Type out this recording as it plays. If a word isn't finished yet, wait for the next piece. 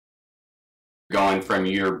going from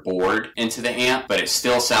your board into the amp, but it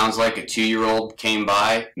still sounds like a 2-year-old came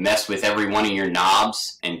by, messed with every one of your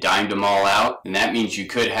knobs, and dimed them all out, and that means you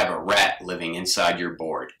could have a rat living inside your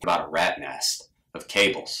board. About a rat nest of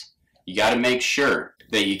cables. You got to make sure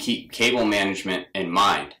that you keep cable management in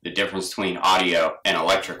mind, the difference between audio and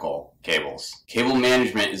electrical cables. Cable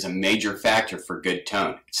management is a major factor for good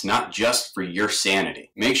tone. It's not just for your sanity.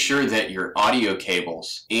 Make sure that your audio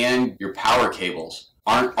cables and your power cables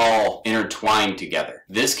aren't all intertwined together.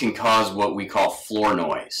 This can cause what we call floor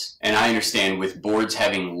noise. And I understand with boards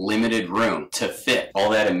having limited room to fit all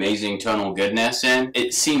that amazing tonal goodness in,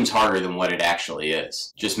 it seems harder than what it actually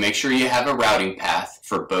is. Just make sure you have a routing path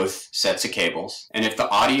for both sets of cables. And if the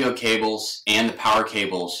audio cables and the power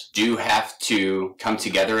cables do have to come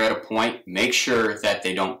together at a point, make sure that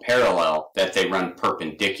they don't parallel, that they run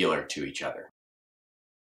perpendicular to each other.